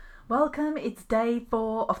Welcome, it's day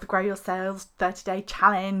 4 of the Grow Your Sales 30-day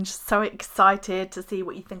challenge. So excited to see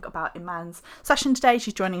what you think about Iman's session today.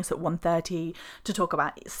 She's joining us at 1:30 to talk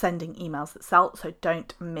about sending emails that sell, so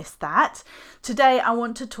don't miss that. Today I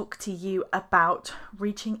want to talk to you about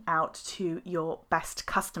reaching out to your best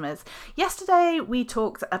customers. Yesterday we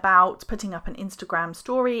talked about putting up an Instagram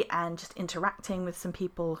story and just interacting with some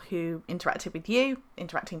people who interacted with you,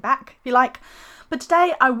 interacting back if you like. But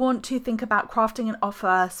today I want to think about crafting an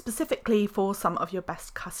offer specifically for some of your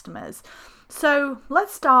best customers. So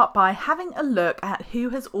let's start by having a look at who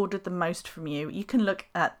has ordered the most from you. You can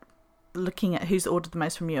looking at who's ordered the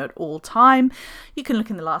most from you at all time. You can look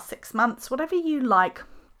in the last 6 months, whatever you like.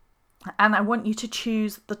 And I want you to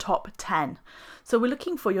choose the top 10. So we're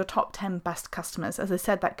looking for your top 10 best customers. As I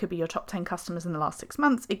said, that could be your top 10 customers in the last 6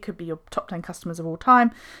 months. It could be your top 10 customers of all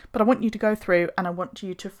time. But I want you to go through and I want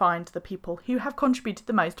you to find the people who have contributed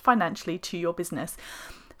the most financially to your business.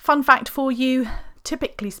 Fun fact for you,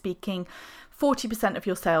 typically speaking, 40% of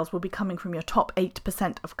your sales will be coming from your top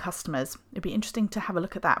 8% of customers. It'd be interesting to have a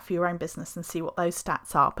look at that for your own business and see what those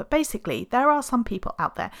stats are. But basically, there are some people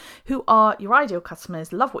out there who are your ideal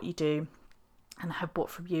customers, love what you do, and have bought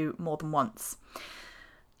from you more than once.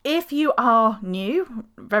 If you are new,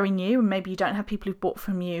 very new, and maybe you don't have people who've bought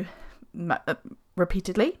from you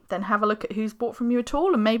repeatedly, then have a look at who's bought from you at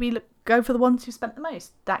all and maybe go for the ones who spent the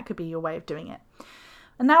most. That could be your way of doing it.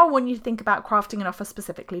 And now I want you to think about crafting an offer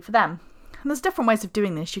specifically for them. And there's different ways of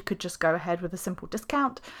doing this. You could just go ahead with a simple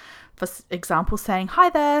discount. For example, saying,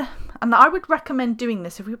 hi there. And I would recommend doing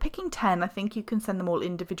this. If you're picking 10, I think you can send them all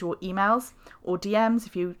individual emails or DMs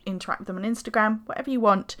if you interact with them on Instagram, whatever you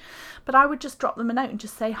want. But I would just drop them a note and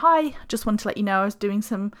just say, hi, just wanted to let you know I was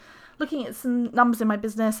looking at some numbers in my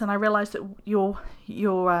business and I realised that you're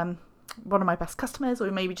one of my best customers. Or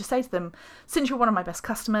maybe just say to them, since you're one of my best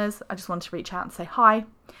customers, I just wanted to reach out and say hi.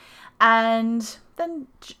 And then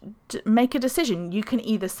make a decision. You can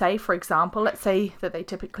either say, for example, let's say that they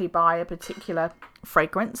typically buy a particular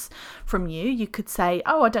fragrance from you. You could say,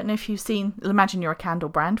 oh, I don't know if you've seen, imagine you're a candle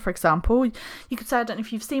brand, for example. You could say, I don't know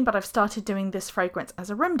if you've seen, but I've started doing this fragrance as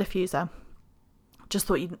a room diffuser. Just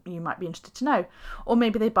thought you might be interested to know. Or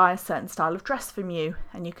maybe they buy a certain style of dress from you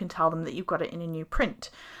and you can tell them that you've got it in a new print.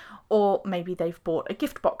 Or maybe they've bought a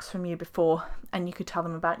gift box from you before and you could tell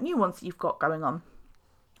them about new ones that you've got going on.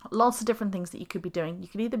 Lots of different things that you could be doing. You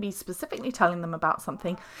could either be specifically telling them about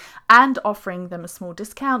something and offering them a small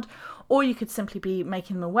discount, or you could simply be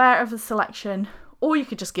making them aware of the selection, or you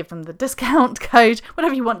could just give them the discount code,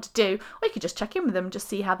 whatever you want to do, or you could just check in with them, just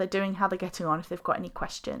see how they're doing, how they're getting on, if they've got any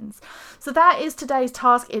questions. So that is today's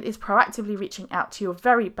task. It is proactively reaching out to your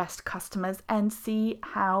very best customers and see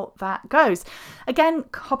how that goes. Again,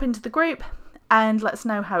 hop into the group and let us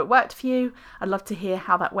know how it worked for you. I'd love to hear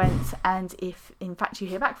how that went. And if in fact you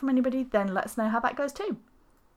hear back from anybody, then let us know how that goes too.